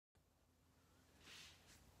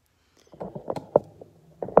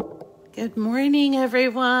Good morning,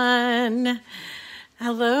 everyone.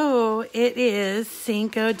 Hello, it is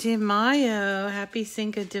Cinco de Mayo. Happy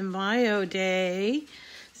Cinco de Mayo day.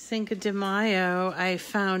 Cinco de Mayo, I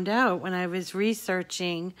found out when I was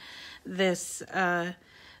researching this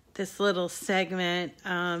little segment,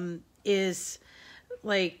 is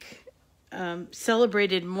like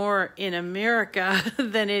celebrated more in America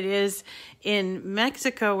than it is in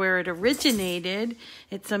Mexico, where it originated.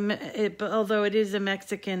 Although it is a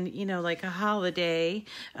Mexican, like a holiday,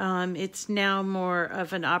 it's now more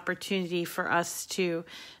of an opportunity for us to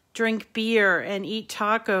drink beer and eat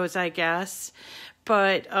tacos, I guess.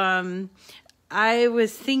 But I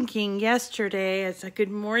was thinking yesterday, I said, good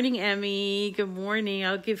morning, Emmy. Good morning.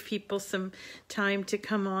 I'll give people some time to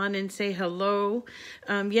come on and say hello.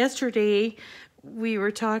 Yesterday, we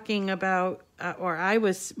were talking about, or I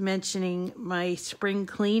was mentioning my spring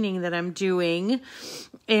cleaning that I'm doing.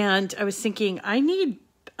 And I was thinking, I need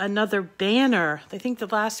another banner. I think the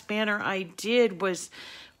last banner I did was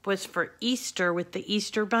for Easter with the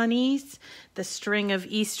Easter bunnies, the string of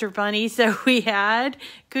Easter bunnies that we had.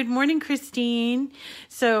 Good morning, Christine.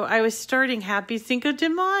 So I was starting, happy Cinco de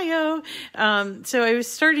Mayo. So I was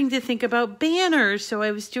starting to think about banners. So I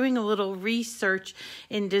was doing a little research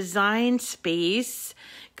in Design Space.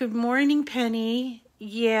 Good morning, Penny.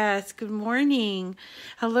 Yes, good morning.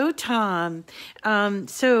 Hello, Tom.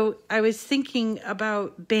 So I was thinking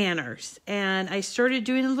about banners, and I started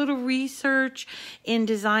doing a little research in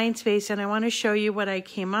Design Space, and I want to show you what I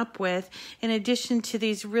came up with, in addition to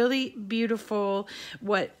these really beautiful,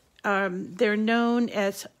 what they're known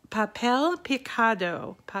as Papel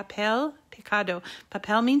Picado. Papel Picado.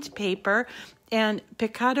 Papel means paper, and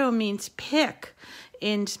Picado means pick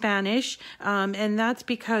in Spanish, and that's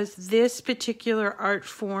because this particular art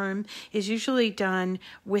form is usually done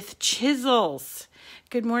with chisels.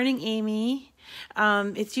 Good morning, Amy.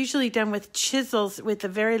 It's usually done with chisels with a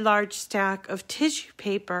very large stack of tissue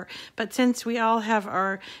paper, but since we all have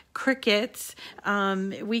our Cricuts,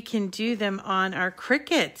 we can do them on our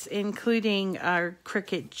Cricuts, including our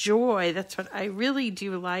Cricut Joy. That's what I really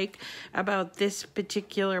do like about this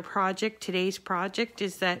particular project. Today's project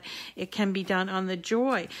is that it can be done on the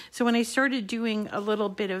Joy. So when I started doing a little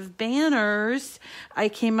bit of banners, I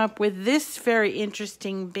came up with this very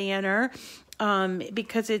interesting banner.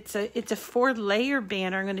 Because it's a 4-layer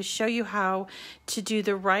banner. I'm going to show you how to do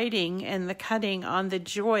the writing and the cutting on the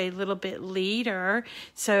Joy a little bit later.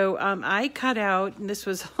 So I cut out, and this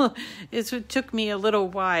took me a little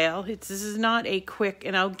while. This is not a quick,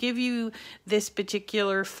 and I'll give you this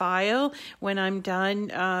particular file when I'm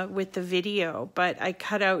done with the video. But I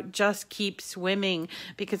cut out Just Keep Swimming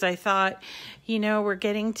because I thought, we're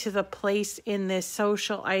getting to the place in this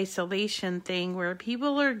social isolation thing where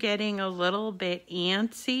people are getting a little bit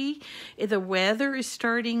antsy. The weather is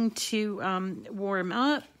starting to warm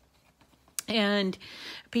up, and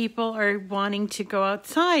people are wanting to go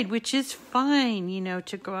outside, which is fine,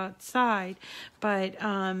 to go outside. But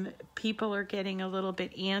people are getting a little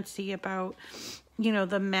bit antsy about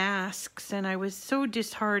the masks, and I was so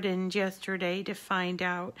disheartened yesterday to find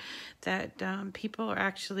out that people are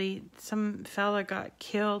actually, some fella got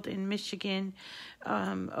killed in Michigan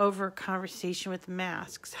over a conversation with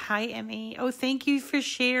masks. Hi, Emmy. Oh, thank you for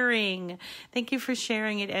sharing. Thank you for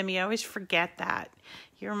sharing it, Emmy. I always forget that.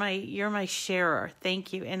 You're my sharer.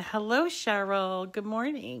 Thank you. And hello, Cheryl. Good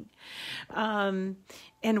morning. And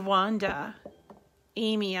Wanda.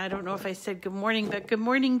 Amy, I don't know if I said good morning, but good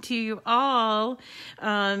morning to you all.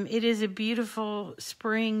 It is a beautiful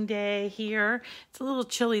spring day here. It's a little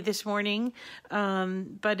chilly this morning,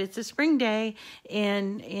 but it's a spring day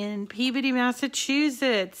in Peabody,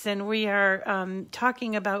 Massachusetts, and we are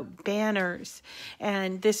talking about banners.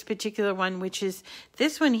 And this particular one, which is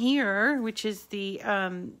this one here, which is the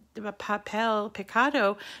Papel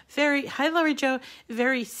Picado, hi Lori Jo,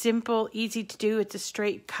 very simple, easy to do. It's a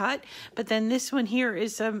straight cut, but then this one here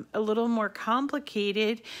is a little more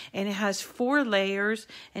complicated, and it has 4 layers,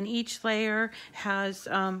 and each layer has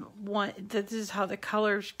one. This is how the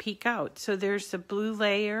colors peek out. So there's the blue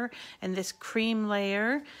layer and this cream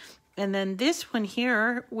layer, and then this one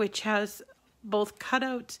here, which has both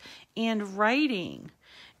cutouts and writing,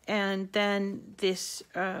 and then this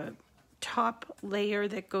top layer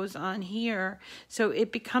that goes on here. So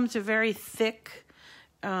it becomes a very thick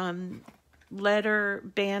letter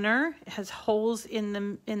banner. It has holes in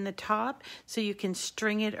the top, so you can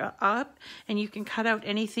string it up and you can cut out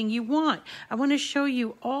anything you want. I want to show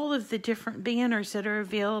you all of the different banners that are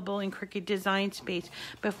available in Cricut Design Space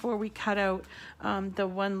before we cut out the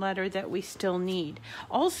one letter that we still need.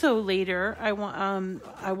 Also later, I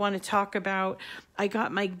want to talk about, I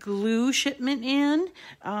got my glue shipment in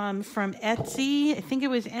from Etsy. I think it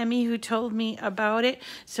was Emmy who told me about it.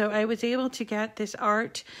 So I was able to get this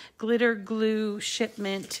art glitter glue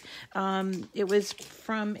shipment. It was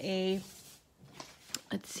from a,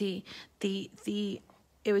 let's see,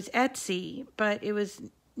 it was Etsy, but it was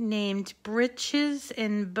named Britches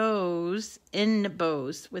and Bows,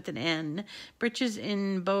 with an N, Britches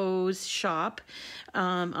and Bows shop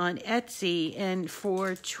on Etsy, and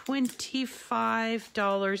for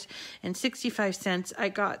 $25.65 I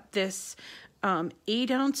got this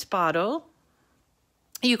 8-ounce bottle.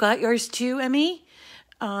 You got yours too, Emmy?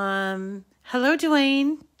 Hello,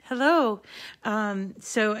 Dwayne. Hello.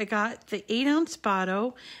 So I got the 8-ounce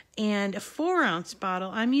bottle and a 4-ounce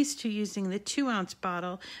bottle. I'm used to using the 2-ounce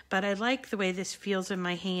bottle, but I like the way this feels in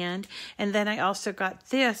my hand. And then I also got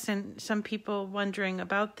this, and some people wondering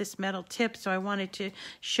about this metal tip, so I wanted to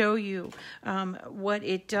show you what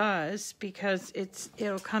it does, because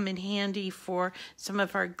it'll come in handy for some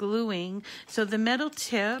of our gluing. So the metal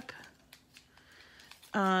tip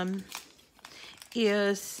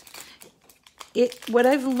what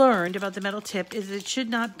I've learned about the metal tip is it should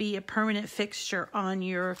not be a permanent fixture on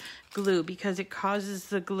your glue, because it causes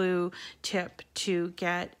the glue tip to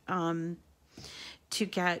get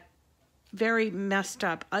very messed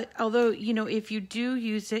up. Although, you know, if you do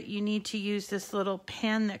use it, you need to use this little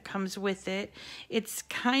pen that comes with it. It's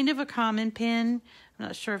kind of a common pen. I'm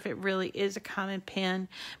not sure if it really is a common pen,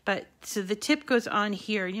 but so the tip goes on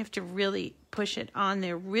here, and you have to really push it on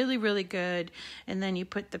there really, really good, and then you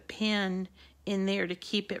put the pen in there to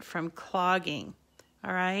keep it from clogging.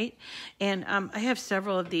 All right. And I have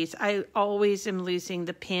several of these. I always am losing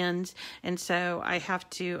the pins, and so I have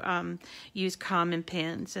to use common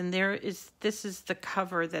pins. And this is the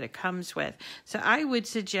cover that it comes with. So I would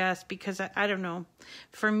suggest, because I don't know,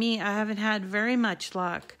 for me, I haven't had very much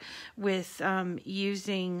luck with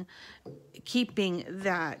keeping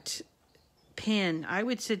that pin. I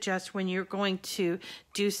would suggest when you're going to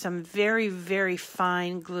do some very, very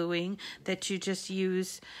fine gluing that you just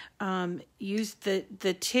use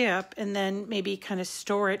the tip, and then maybe kind of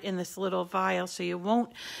store it in this little vial so you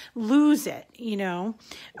won't lose it, you know.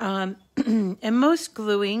 And most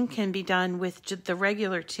gluing can be done with the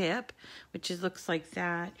regular tip, which looks like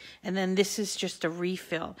that, and then this is just a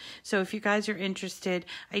refill. So if you guys are interested,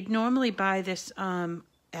 I'd normally buy this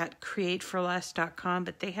at createforless.com,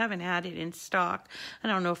 but they haven't had it in stock. I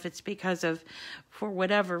don't know if it's because of, for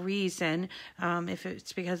whatever reason, if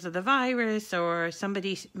it's because of the virus, or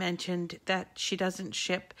somebody mentioned that she doesn't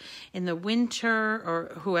ship in the winter,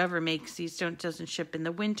 or whoever makes these doesn't ship in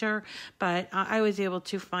the winter, but I was able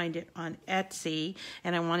to find it on Etsy,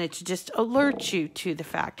 and I wanted to just alert you to the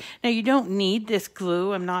fact. Now, you don't need this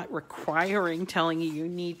glue. I'm not telling you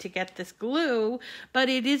need to get this glue, but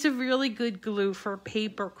it is a really good glue for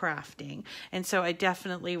paper crafting, and so I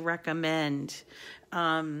definitely recommend.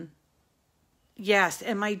 Yes,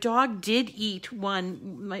 and my dog did eat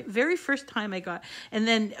one, my very first time I got, and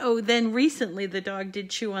then recently the dog did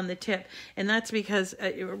chew on the tip, and that's because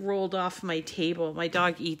it rolled off my table. My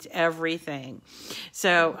dog eats everything.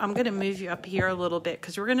 So I'm going to move you up here a little bit,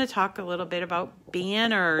 because we're going to talk a little bit about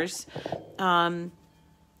banners. And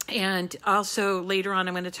also later on,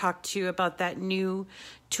 I'm going to talk to you about that new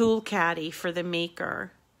tool caddy for the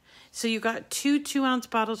Maker. So you got two 2-ounce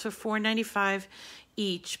bottles of $4.95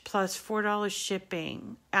 each, plus $4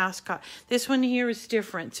 shipping. Ascot. This one here is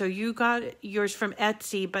different. So you got yours from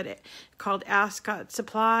Etsy, but it's called Ascot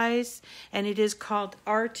Supplies, and it is called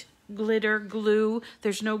Art Glitter Glue.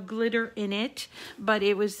 There's no glitter in it, but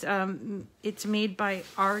it's made by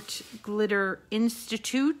Art Glitter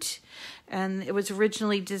Institute, and it was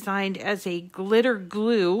originally designed as a glitter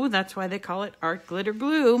glue. That's why they call it Art Glitter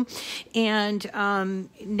Glue. And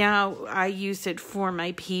now I use it for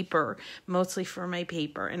my paper, mostly for my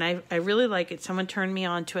paper. And I really like it. Someone turned me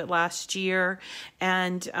on to it last year,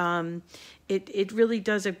 and it really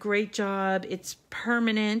does a great job. It's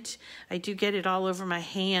permanent. I do get it all over my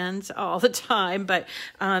hands all the time, but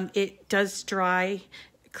it does dry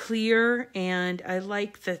clear, and I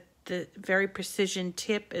like the very precision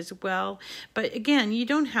tip as well. But again, you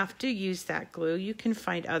don't have to use that glue. You can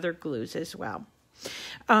find other glues as well.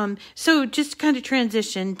 So just kind of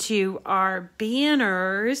transition to our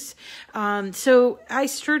banners. So I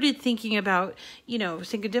started thinking about,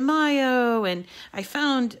 Cinco de Mayo, and I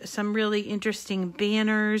found some really interesting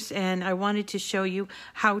banners, and I wanted to show you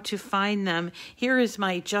how to find them. Here is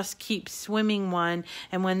my Just Keep Swimming one,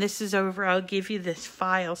 and when this is over, I'll give you this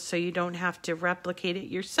file so you don't have to replicate it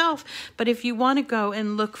yourself. But if you want to go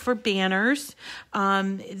and look for banners,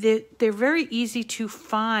 they're very easy to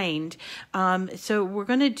find. So we're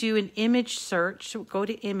going to do an image search. So go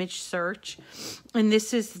to image search, and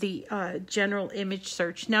this is the general image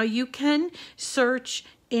search. Now you can search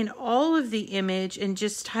in all of the image and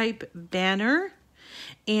just type banner,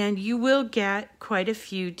 and you will get quite a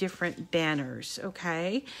few different banners,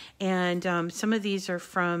 okay? And some of these are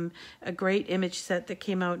from a great image set that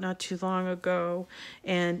came out not too long ago,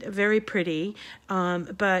 and very pretty.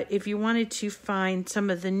 But if you wanted to find some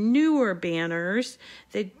of the newer banners,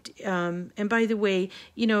 that and by the way,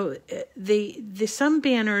 some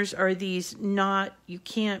banners are these you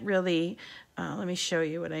can't really. Let me show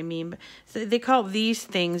you what I mean. So they call these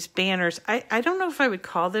things banners. I don't know if I would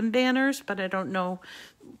call them banners, but I don't know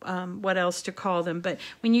what else to call them. But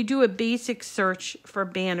when you do a basic search for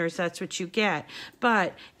banners, that's what you get.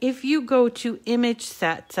 But if you go to image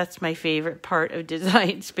sets, that's my favorite part of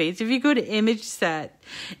Design Space. If you go to image set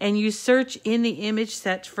and you search in the image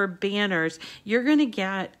set for banners, you're going to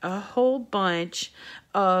get a whole bunch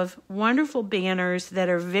of wonderful banners that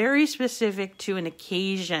are very specific to an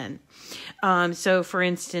occasion. So for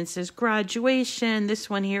instance, there's graduation. This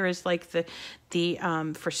one here is like the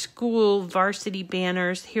for school varsity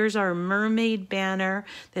banners. Here's our Mermaid Banner.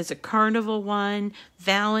 There's a carnival one,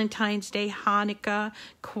 Valentine's Day, Hanukkah,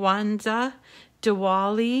 Kwanzaa,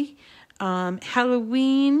 Diwali,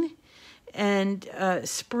 Halloween, and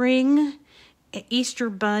spring, Easter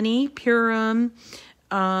Bunny, Purim,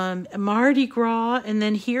 Mardi Gras, and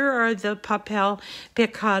then here are the Papel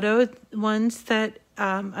Picado ones that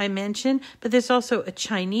I mentioned, but there's also a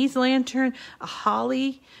Chinese lantern, a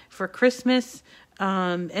holly for Christmas,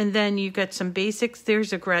 and then you got some basics.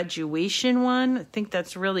 There's a graduation one. I think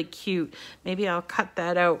that's really cute. Maybe I'll cut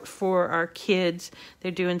that out for our kids.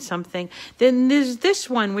 They're doing something. Then there's this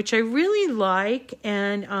one, which I really like,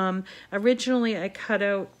 and originally I cut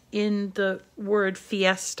out in the word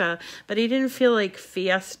fiesta, but I didn't feel like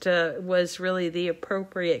fiesta was really the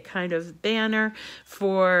appropriate kind of banner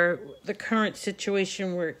for the current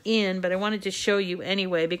situation we're in, but I wanted to show you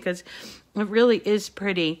anyway because it really is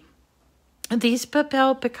pretty. These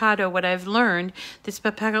Papel Picado, what I've learned, this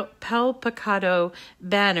Papel Picado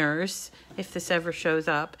banners, if this ever shows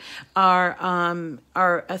up, are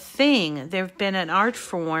a thing. They've been an art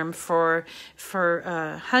form for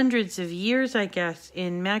hundreds of years, I guess,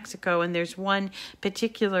 in Mexico. And there's one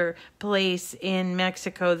particular place in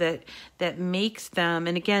Mexico that makes them.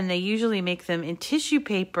 And again, they usually make them in tissue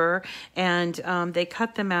paper, and they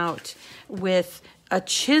cut them out with a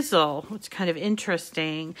chisel. It's kind of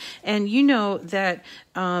interesting. And you know that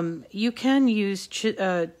you can use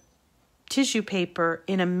tissue paper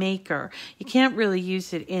in a maker. You can't really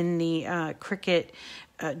use it in the Cricut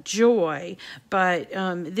Joy, but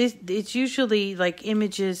it's usually like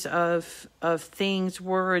images of things,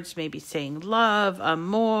 words, maybe saying love,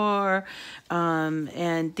 amor,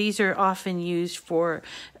 and these are often used for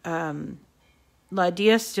La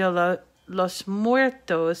Dies de Los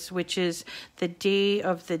Muertos, which is the Day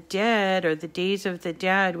of the Dead, or the Days of the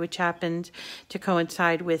Dead, which happened to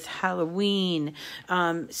coincide with Halloween.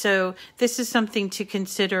 So this is something to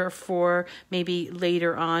consider for maybe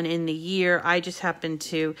later on in the year. I just happened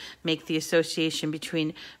to make the association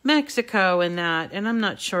between Mexico and that, and I'm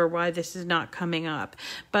not sure why this is not coming up.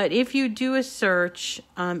 But if you do a search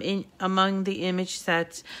among the image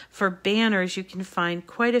sets for banners, you can find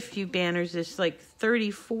quite a few banners. There's like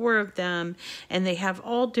 34 of them, and they have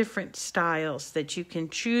all different styles that you can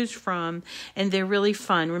choose from, and they're really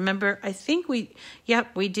fun. Remember, I think we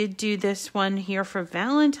did do this one here for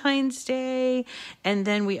Valentine's Day, and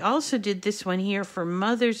then we also did this one here for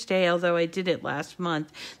Mother's Day, although I did it last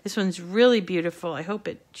month. This one's really beautiful. I hope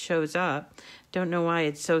it shows up. Don't know why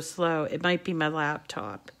it's so slow. It might be my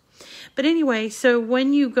laptop. But anyway, so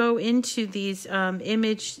when you go into these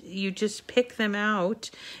you just pick them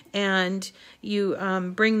out and you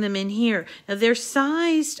bring them in here. Now they're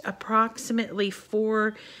sized approximately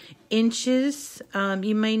 4 inches.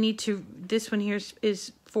 You may need to, this one here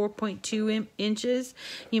is 4.2 inches.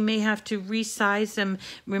 You may have to resize them,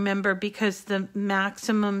 remember, because the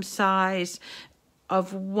maximum size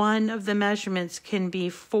of one of the measurements can be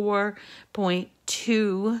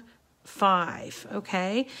 4.2 5.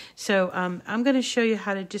 Okay, so I'm going to show you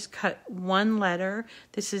how to just cut one letter.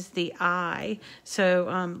 This is the I.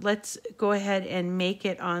 So let's go ahead and make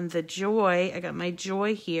it on the Joy. I got my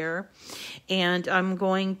Joy here, and I'm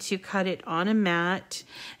going to cut it on a mat.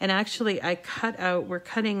 And actually we're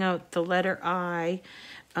cutting out the letter I.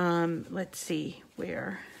 Let's see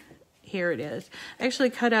where. Here it is. I actually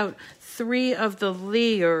cut out 3 of the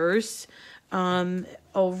layers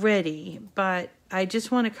already, but I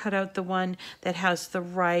just want to cut out the one that has the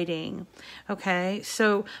writing. Okay,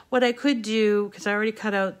 so what I could do, because I already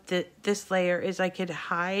cut out this layer, is I could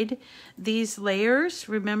hide these layers.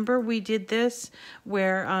 Remember we did this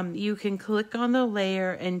where you can click on the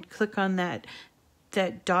layer and click on that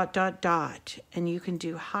dot, dot, dot, and you can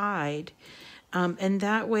do hide. And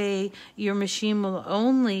that way your machine will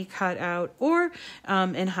only cut out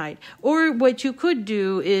and hide. Or what you could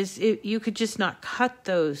do is you could just not cut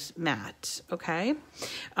those mats, okay?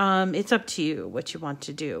 It's up to you what you want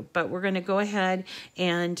to do. But we're going to go ahead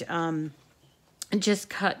and just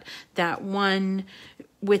cut that one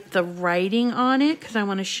with the writing on it, because I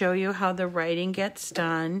want to show you how the writing gets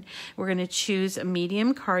done. We're going to choose a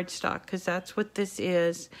medium cardstock because that's what this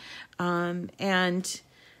is. And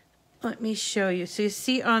let me show you. So you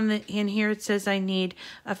see in here it says I need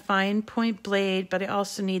a fine point blade, but I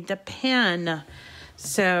also need the pen.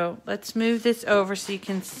 So let's move this over so you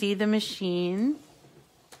can see the machine.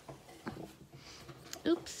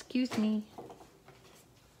 Oops, excuse me.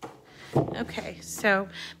 Okay, so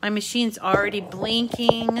my machine's already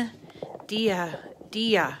blinking. Dia.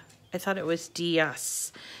 I thought it was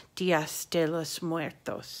Dias de los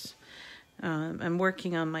Muertos. I'm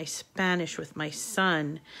working on my Spanish with my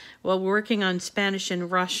son. Well, we're working on Spanish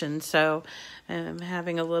and Russian, so I'm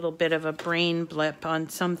having a little bit of a brain blip on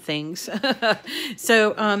some things.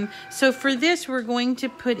 So for this, we're going to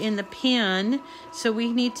put in the pan. So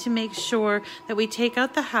we need to make sure that we take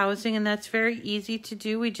out the housing, and that's very easy to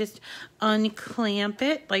do. We just unclamp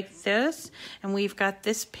it like this, and we've got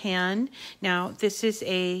this pen. Now, this is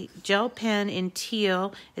a gel pen in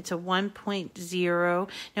teal. It's a 1.0.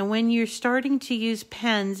 Now, when you're starting to use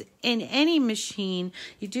pens in any machine,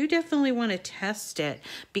 you do definitely want to test it,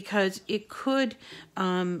 because it could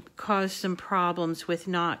cause some problems with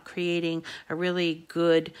not creating a really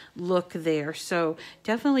good look there. So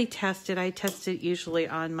definitely test it. I test it usually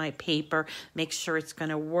on my paper, make sure it's going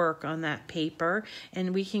to work on that paper,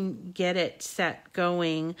 and we can get it set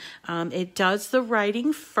going. It does the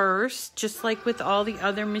writing first, just like with all the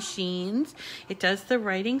other machines. It does the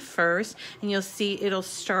writing first, and you'll see it'll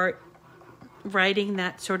start writing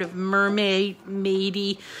that sort of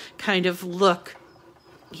mermaid-maidy kind of look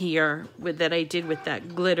here that I did with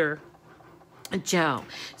that glitter gel.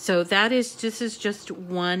 So this is just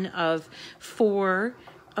one of 4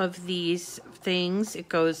 of these things. It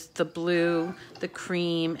goes the blue, the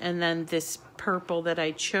cream, and then this purple that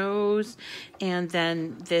I chose, and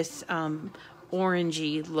then this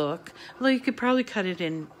orangey look. Although you could probably cut it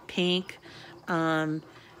in pink, and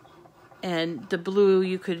the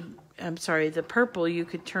blue the purple you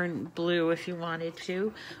could turn blue if you wanted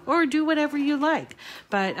to, or do whatever you like.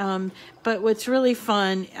 But what's really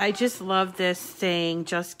fun, I just love this thing,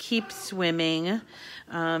 just keep swimming,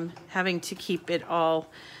 having to keep it all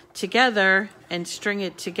together and string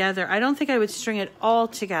it together. I don't think I would string it all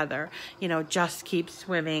together, just keep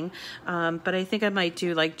swimming. But I think I might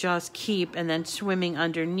do like just keep and then swimming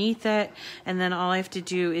underneath it. And then all I have to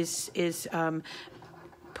do is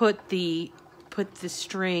put the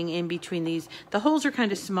string in between these. The holes are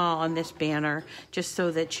kind of small on this banner, just so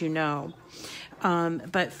that you know.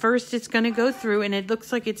 But first it's going to go through, and it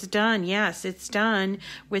looks like it's done. Yes, it's done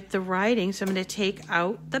with the writing. So I'm going to take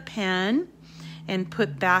out the pen and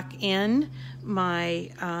put back in my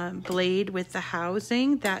blade with the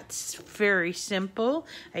housing. That's very simple.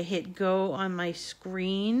 I hit go on my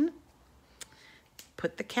screen,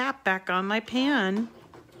 put the cap back on my pan,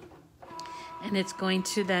 and it's going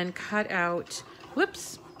to then cut out,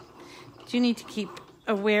 whoops, you need to keep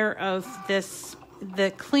aware of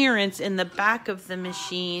the clearance in the back of the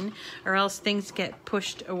machine, or else things get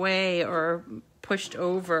pushed away or pushed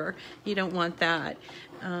over. You don't want that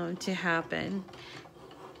to happen.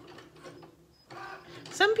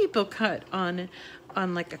 Some people cut on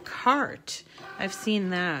like a cart. I've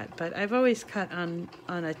seen that, but I've always cut on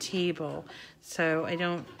a table, so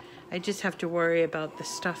I just have to worry about the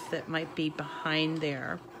stuff that might be behind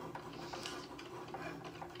there.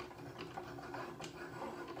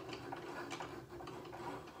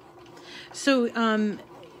 So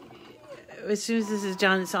as soon as this is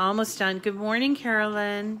done, it's almost done. Good morning,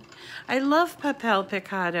 Carolyn. I love Papel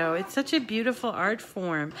Picado. It's such a beautiful art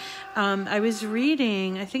form. I was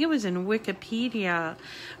reading, I think it was in Wikipedia,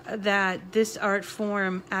 that this art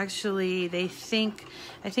form actually, I think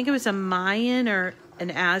it was a Mayan or an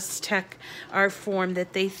Aztec art form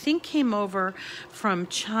that they think came over from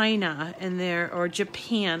China or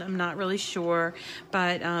Japan, I'm not really sure,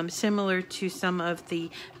 but similar to some of the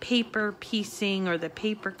paper piecing or the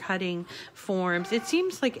paper cutting forms. It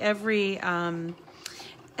seems like every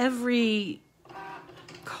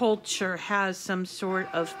culture has some sort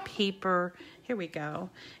of paper. Here we go.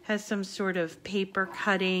 Has some sort of paper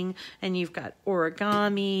cutting, and you've got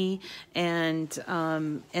origami, and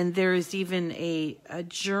there's even a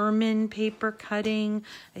German paper cutting.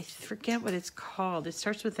 I forget what it's called. It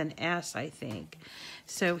starts with an S, I think.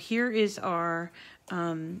 So here is our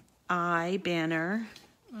eye banner.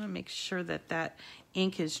 I want to make sure that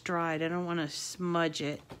ink is dried. I don't want to smudge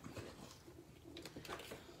it.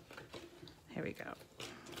 Here we go.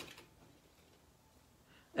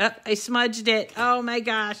 Oh, I smudged it. Oh my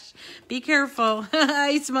gosh. Be careful.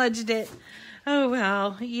 I smudged it. Oh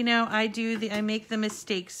well, I make the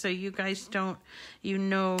mistakes so you guys don't,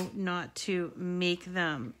 not to make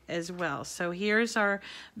them as well. So here's our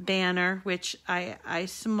banner, which I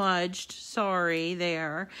smudged, sorry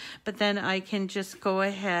there, but then I can just go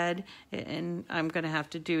ahead, and I'm going to have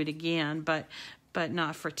to do it again, but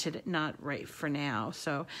not for today, not right for now.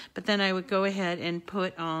 So, but then I would go ahead and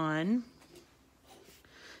put on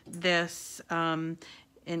this,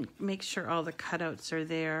 and make sure all the cutouts are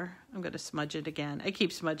there. I'm going to smudge it again. I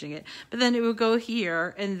keep smudging it. But then it will go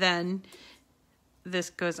here, and then this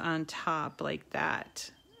goes on top like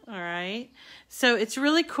that. All right? So it's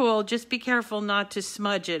really cool. Just be careful not to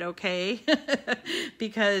smudge it, okay?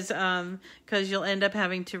 because you'll end up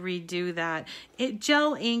having to redo that.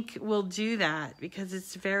 Gel ink will do that because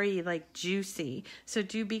it's very, juicy. So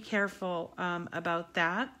do be careful about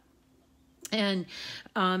that. And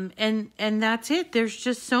that's it. There's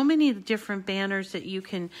just so many different banners that you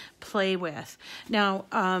can play with. Now,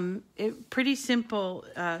 pretty simple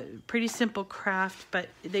craft, but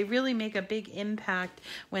they really make a big impact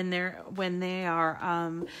when they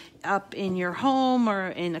are up in your home or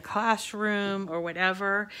in a classroom or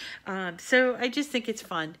whatever. So I just think it's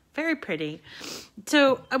fun. Very pretty.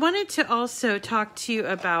 So I wanted to also talk to you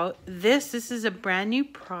about this. This is a brand new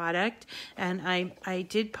product, and I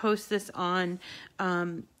did post this on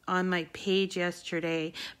my page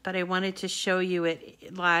yesterday, but I wanted to show you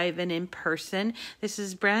it live and in person. This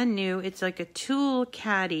is brand new. It's like a tool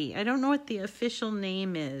caddy. I don't know what the official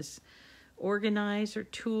name is.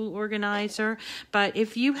 Tool organizer, but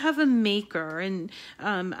if you have a maker, and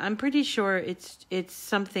I'm pretty sure it's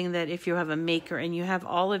something that if you have a maker and you have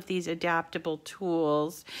all of these adaptable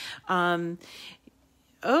tools,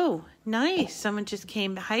 oh, nice. Someone just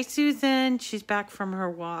came. Hi, Susan. She's back from her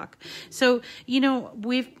walk. So,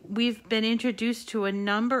 we've been introduced to a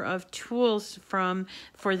number of tools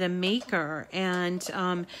for the maker, and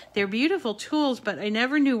they're beautiful tools, but I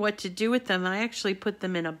never knew what to do with them. I actually put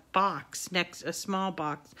them in a small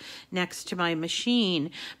box next to my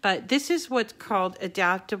machine. But this is what's called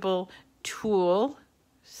adaptable tool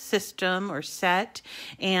system or set,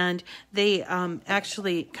 and they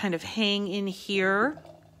actually kind of hang in here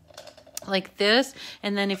like this.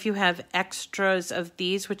 And then if you have extras of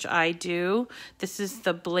these, which I do, this is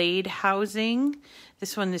the blade housing.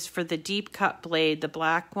 This one is for the deep cut blade, the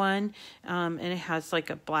black one, and it has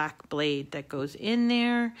like a black blade that goes in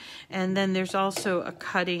there. And then there's also a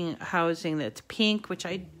cutting housing that's pink, which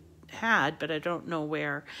I had, but I don't know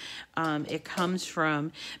where it comes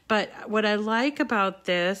from. But what I like about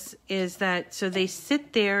this is that, so they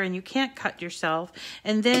sit there and you can't cut yourself.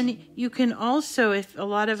 And then you can also, if a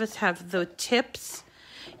lot of us have the tips,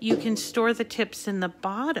 you can store the tips in the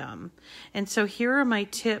bottom. And so here are my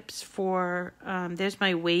tips for, there's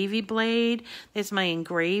my wavy blade, there's my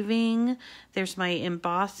engraving, there's my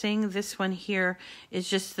embossing. This one here is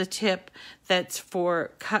just the tip that's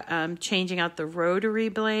for changing out the rotary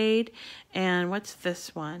blade. And what's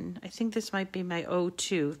this one? I think this might be my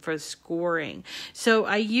O2 for scoring. So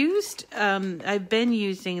I used, I've been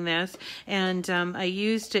using this, and I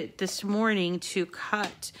used it this morning to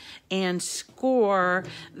cut and score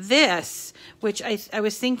this, which I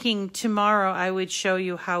was thinking tomorrow I would show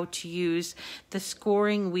you how to use the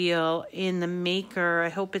scoring wheel in the Maker. I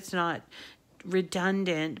hope it's not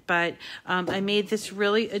redundant, but I made this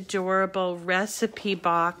really adorable recipe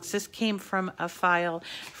box. This came from a file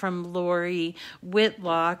from Lori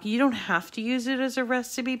Whitlock. You don't have to use it as a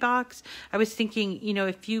recipe box. I was thinking, you know,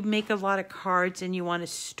 if you make a lot of cards and you want to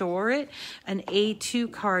store it, an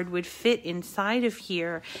A2 card would fit inside of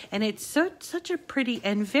here. And it's such a pretty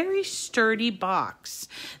and very sturdy box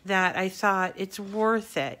that I thought it's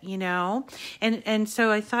worth it, you know. And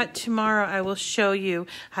so I thought tomorrow I will show you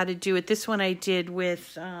how to do it. This one I did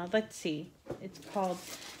with, let's see, it's called,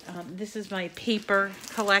 this is my paper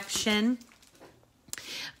collection.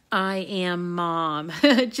 I Am Mom.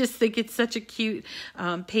 Just think it's such a cute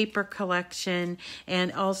paper collection.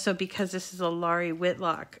 And also because this is a Lori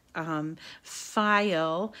Whitlock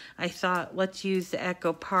file, I thought let's use the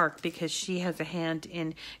Echo Park because she has a hand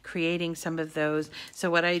in creating some of those.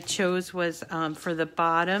 So what I chose was for the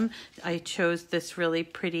bottom, I chose this really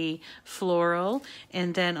pretty floral,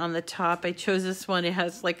 and then on the top I chose this one. It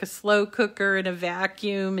has like a slow cooker and a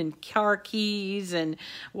vacuum and car keys and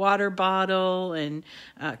water bottle and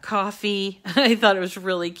coffee. I thought it was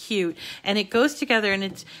really cute, and it goes together, and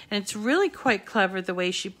it's really quite clever the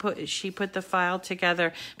way she put the file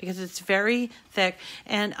together, because it's very thick.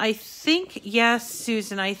 And I think, yes,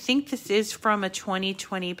 Susan, I think this is from a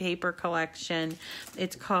 2020 paper collection.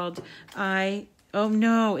 It's called oh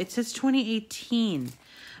no, it says 2018.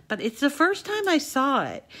 But it's the first time I saw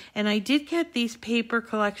it. And I did get these paper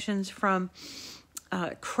collections from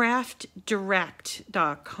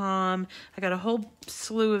craftdirect.com. I got a whole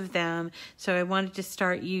slew of them, so I wanted to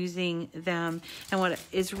start using them. And what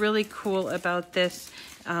is really cool about these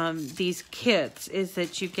kits is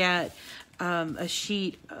that you get a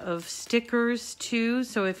sheet of stickers too.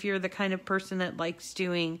 So if you're the kind of person that likes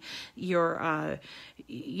doing your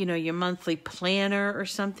your monthly planner or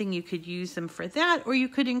something, you could use them for that, or you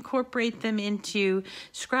could incorporate them into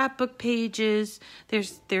scrapbook pages.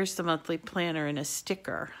 There's the monthly planner and a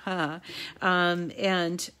sticker,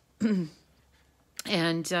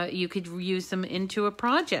 and you could use them into a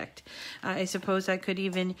project. I suppose I could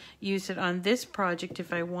even use it on this project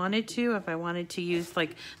if I wanted to. If I wanted to use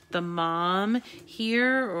like the mom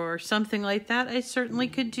here or something like that, I certainly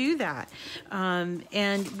could do that.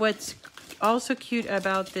 And what's also cute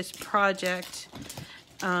about this project,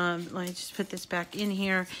 let me just put this back in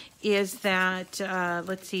here, is that,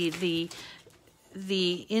 let's see,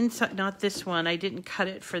 the inside, not this one, I didn't cut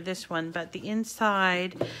it for this one, but the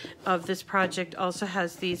inside of this project also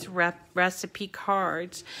has these recipe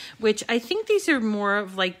cards, which I think these are more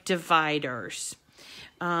of like dividers.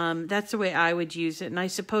 That's the way I would use it. And I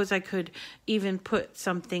suppose I could even put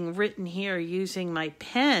something written here using my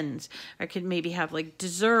pens. I could maybe have like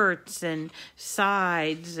desserts and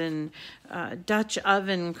sides and Dutch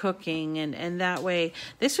oven cooking. And that way,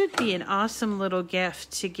 this would be an awesome little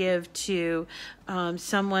gift to give to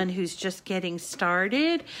someone who's just getting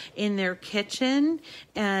started in their kitchen.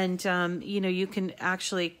 And, you can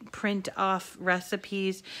actually print off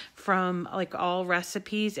recipes from like all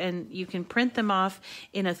recipes, and you can print them off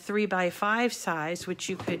in a 3x5 size, which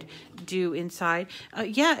you could do inside.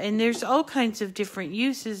 And there's all kinds of different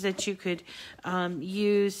uses that you could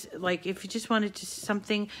use, like if you just wanted to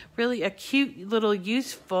something really a cute little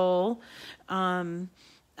useful.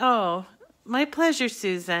 Oh, my pleasure,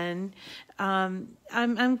 Susan.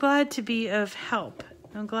 I'm glad to be of help.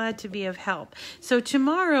 I'm glad to be of help. So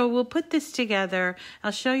tomorrow we'll put this together.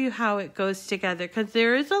 I'll show you how it goes together, because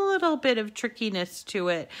there is a little bit of trickiness to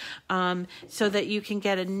it, so that you can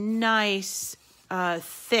get a nice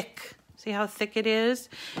thick. See how thick it is?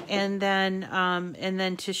 And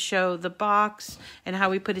then to show the box and how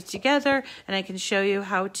we put it together. And I can show you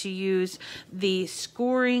how to use the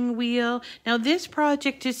scoring wheel. Now this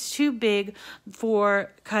project is too big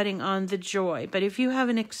for cutting on the Joy, but if you have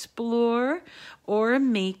an Explorer or a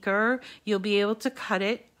Maker, you'll be able to cut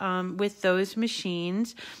it with those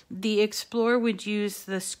machines. The Explorer would use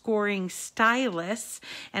the scoring stylus,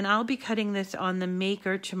 and I'll be cutting this on the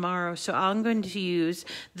Maker tomorrow. So I'm going to use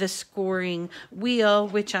the scoring wheel,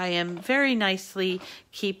 which I am very nicely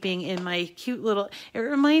keeping in my cute little, it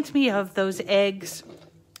reminds me of those eggs.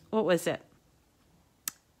 What was it?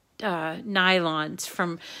 Nylons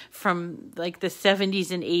from like the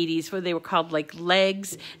 70s and 80s, where they were called like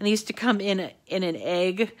legs, and they used to come in an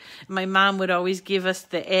egg. My mom would always give us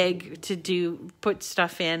the egg to put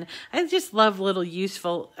stuff in. I just love little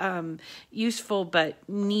useful but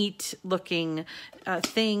neat looking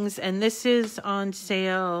things. And this is on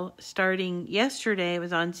sale starting yesterday. It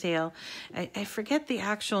was on sale. I forget the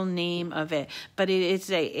actual name of it, but it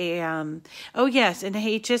is oh yes, and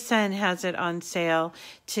HSN has it on sale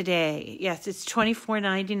today. today. Yes, it's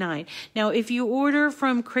 $24.99. Now, if you order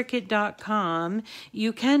from Cricut.com,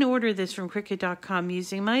 you can order this from Cricut.com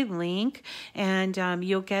using my link, and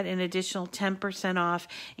you'll get an additional 10% off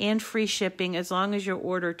and free shipping as long as your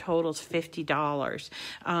order totals $50.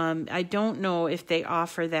 I don't know if they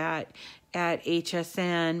offer that at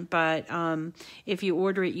HSN, but if you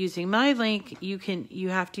order it using my link, you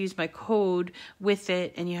have to use my code with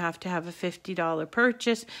it, and you have to have a $50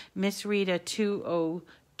 purchase. Miss Rita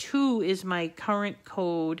 202 is my current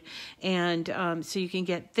code, and so you can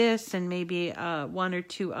get this and maybe one or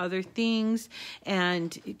two other things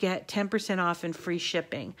and get 10% off and free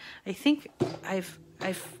shipping. I think I've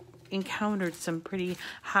encountered some pretty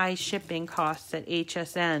high shipping costs at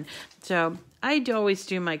HSN, so I always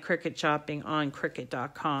do my Cricut shopping on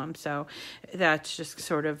Cricut.com, so that's just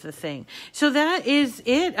sort of the thing. So that is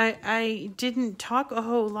it. I didn't talk a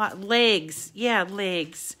whole lot. Legs. Yeah,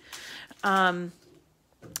 legs.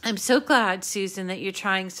 I'm so glad, Susan, that you're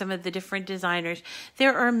trying some of the different designers.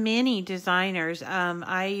 There are many designers.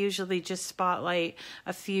 I usually just spotlight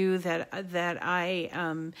a few that I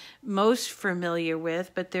am most familiar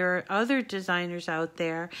with, but there are other designers out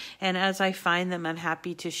there, and as I find them, I'm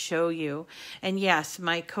happy to show you. And yes,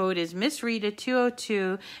 my code is Miss Rita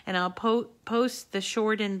 202, and I'll post the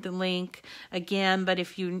shortened link again, but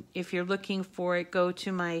if you're looking for it, go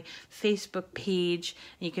to my Facebook page,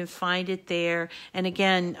 and you can find it there. And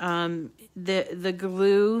again, the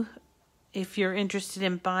glue, if you're interested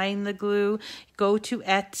in buying the glue, go to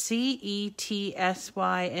Etsy,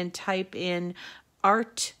 ETSY, and type in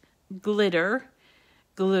Art Glitter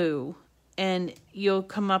Glue, and you'll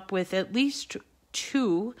come up with at least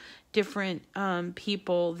 2 different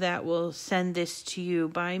people that will send this to you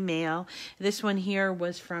by mail. This one here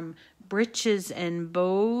was from Britches and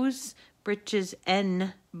Bows,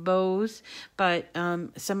 but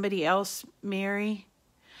somebody else, Mary,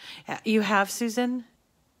 you have Susan?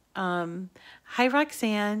 Hi,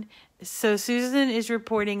 Roxanne. So Susan is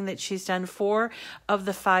reporting that she's done 4 of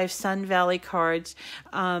the 5 Sun Valley cards.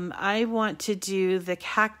 I want to do the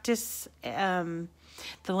cactus,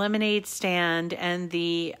 the lemonade stand, and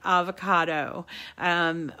the avocado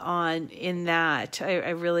in that. I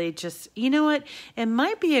really just, you know what? It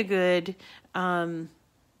might be a good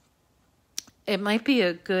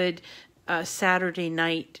Saturday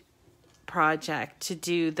night project to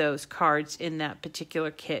do those cards in that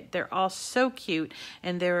particular kit. They're all so cute,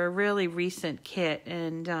 and they're a really recent kit,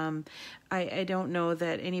 and I don't know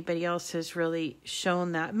that anybody else has really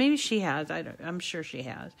shown that. Maybe she has. I'm sure she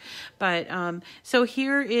has. But so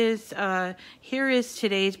here is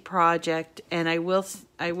today's project, and I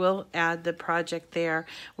will add the project there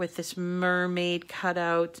with this mermaid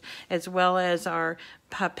cutout, as well as our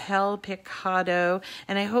Papel Picado.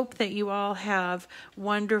 And I hope that you all have a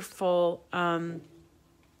wonderful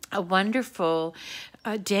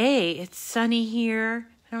day. It's sunny here.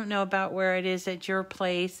 I don't know about where it is at your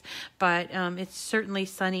place, but it's certainly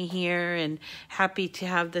sunny here, and happy to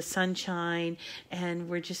have the sunshine. And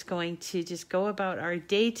we're just going to go about our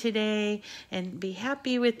day today and be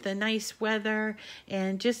happy with the nice weather,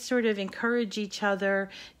 and just sort of encourage each other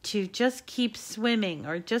to just keep swimming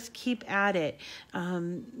or just keep at it.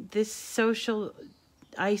 This social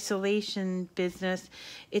isolation business,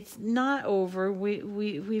 it's not over.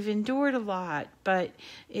 We've endured a lot, but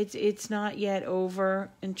it's not yet over.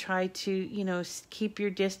 And try to keep your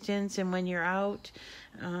distance, and when you're out,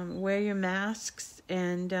 wear your masks,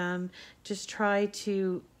 and just try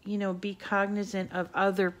to be cognizant of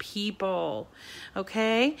other people.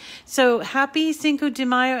 Okay? So happy Cinco de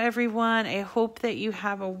Mayo, everyone. I hope that you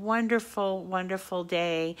have a wonderful, wonderful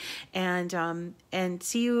day, and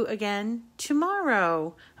see you again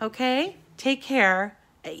tomorrow. Okay? Take care.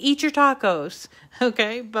 Eat your tacos.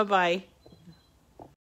 Okay? Bye-bye.